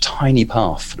such a tiny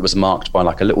path. It was marked by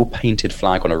like a little painted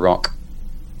flag on a rock.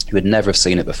 You would never have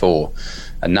seen it before.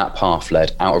 And that path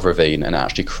led out of a ravine and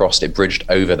actually crossed, it bridged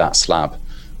over that slab,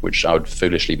 which I would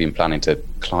foolishly been planning to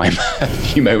climb a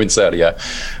few moments earlier.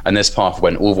 And this path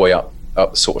went all the way up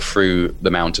sort of through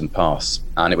the mountain pass,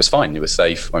 and it was fine. It was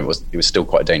safe. I mean, it was still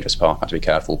quite a dangerous path. I had to be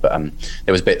careful, but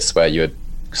there was bits where you were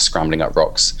scrambling up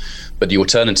rocks. But the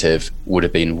alternative would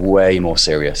have been way more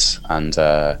serious. And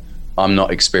I'm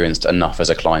not experienced enough as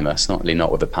a climber, certainly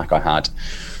not with the pack I had,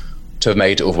 to have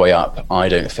made it all the way up, I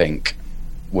don't think,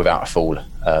 without a fall.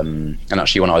 And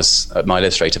actually, when I was my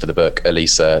illustrator for the book,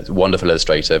 Elisa, wonderful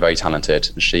illustrator, very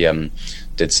talented, she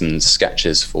did some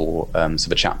sketches for some of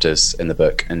the chapters in the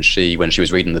book. And she, when she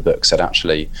was reading the book, said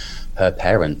actually her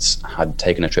parents had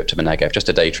taken a trip to the Negev, just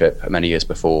a day trip many years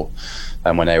before,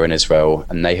 when they were in Israel,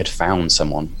 and they had found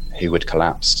someone who had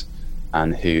collapsed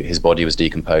and who his body was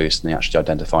decomposed, and they actually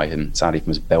identified him, sadly, from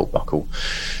his belt buckle.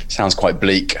 Sounds quite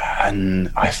bleak.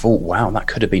 And I thought, wow, that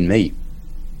could have been me.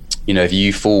 You know,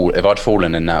 if I'd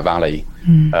fallen in that valley,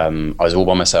 I was all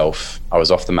by myself, I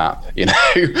was off the map, you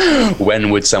know, when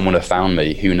would someone have found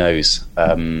me? Who knows?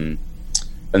 And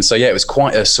so, yeah, it was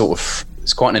quite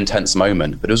an intense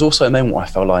moment, but it was also a moment where I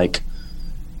felt like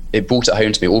it brought it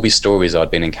home to me, all these stories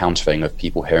I'd been encountering of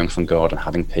people hearing from God and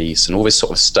having peace and all this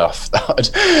sort of stuff that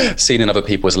I'd seen in other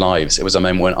people's lives. It was a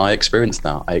moment when I experienced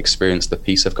that. I experienced the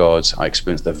peace of God. I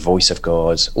experienced the voice of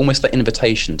God, almost the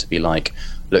invitation to be like,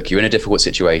 look, you're in a difficult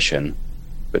situation,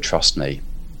 but trust me.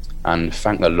 And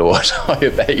thank the Lord I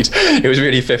obeyed. It was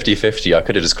really 50-50. I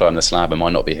could have just climbed the slab and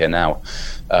might not be here now.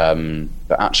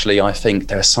 But actually, I think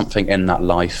there's something in that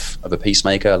life of a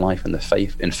peacemaker, life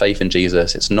in faith in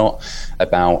Jesus. It's not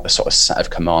about a sort of set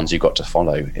of commands you've got to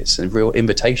follow. It's a real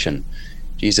invitation.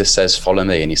 Jesus says, follow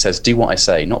me. And he says, do what I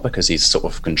say, not because he's sort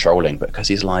of controlling, but because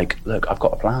he's like, look, I've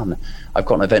got a plan. I've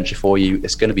got an adventure for you.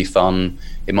 It's going to be fun.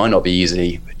 It might not be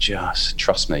easy, but just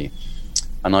trust me.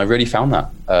 And I really found that.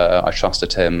 I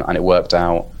trusted him and it worked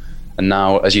out. And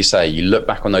now, as you say, you look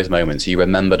back on those moments, you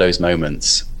remember those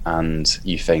moments and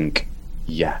you think,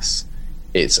 yes,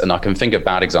 and I can think of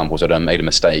bad examples where I made a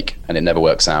mistake and it never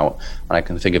works out. And I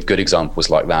can think of good examples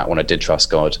like that when I did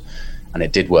trust God and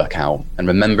it did work out. And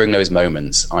remembering those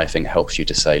moments, I think, helps you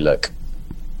to say, look,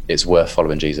 it's worth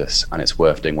following Jesus and it's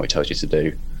worth doing what he tells you to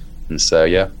do. And so,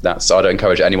 yeah, I'd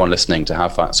encourage anyone listening to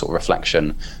have that sort of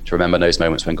reflection, to remember those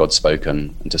moments when God's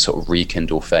spoken and to sort of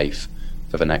rekindle faith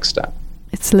for the next step.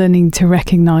 It's learning to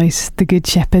recognise the Good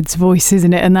Shepherd's voice,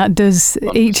 isn't it? And that does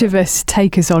each of us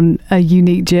take us on a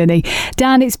unique journey.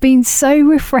 Dan, it's been so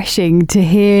refreshing to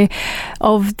hear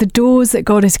of the doors that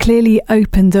God has clearly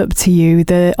opened up to you,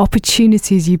 the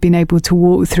opportunities you've been able to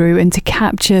walk through, and to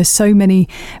capture so many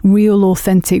real,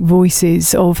 authentic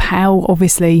voices of how,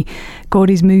 obviously, God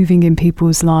is moving in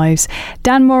people's lives.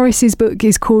 Dan Morris's book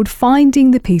is called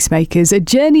Finding the Peacemakers, a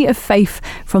journey of faith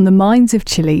from the mines of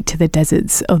Chile to the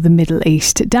deserts of the Middle East.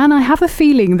 Dan, I have a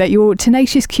feeling that your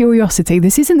tenacious curiosity,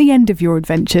 this isn't the end of your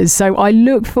adventures, so I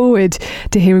look forward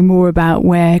to hearing more about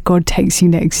where God takes you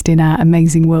next in our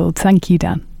amazing world. Thank you,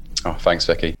 Dan. Oh, thanks,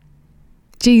 Vicky.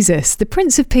 Jesus, the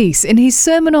Prince of Peace, in his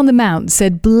Sermon on the Mount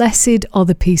said, "Blessed are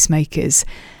the peacemakers."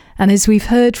 And as we've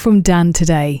heard from Dan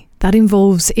today, that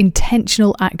involves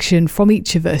intentional action from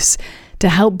each of us to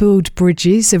help build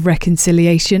bridges of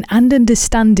reconciliation and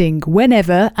understanding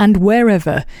whenever and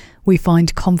wherever we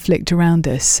find conflict around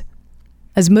us.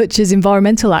 As much as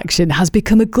environmental action has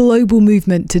become a global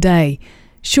movement today,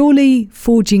 surely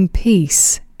forging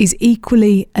peace is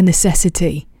equally a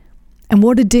necessity. And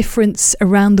what a difference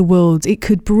around the world it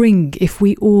could bring if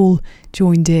we all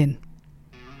joined in.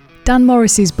 Dan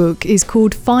Morris's book is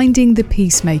called Finding the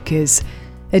Peacemakers,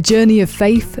 a journey of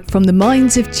faith from the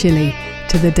mines of Chile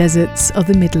to the deserts of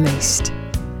the Middle East.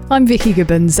 I'm Vicky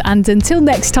Gibbons, and until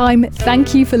next time,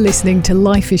 thank you for listening to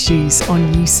Life Issues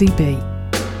on UCB.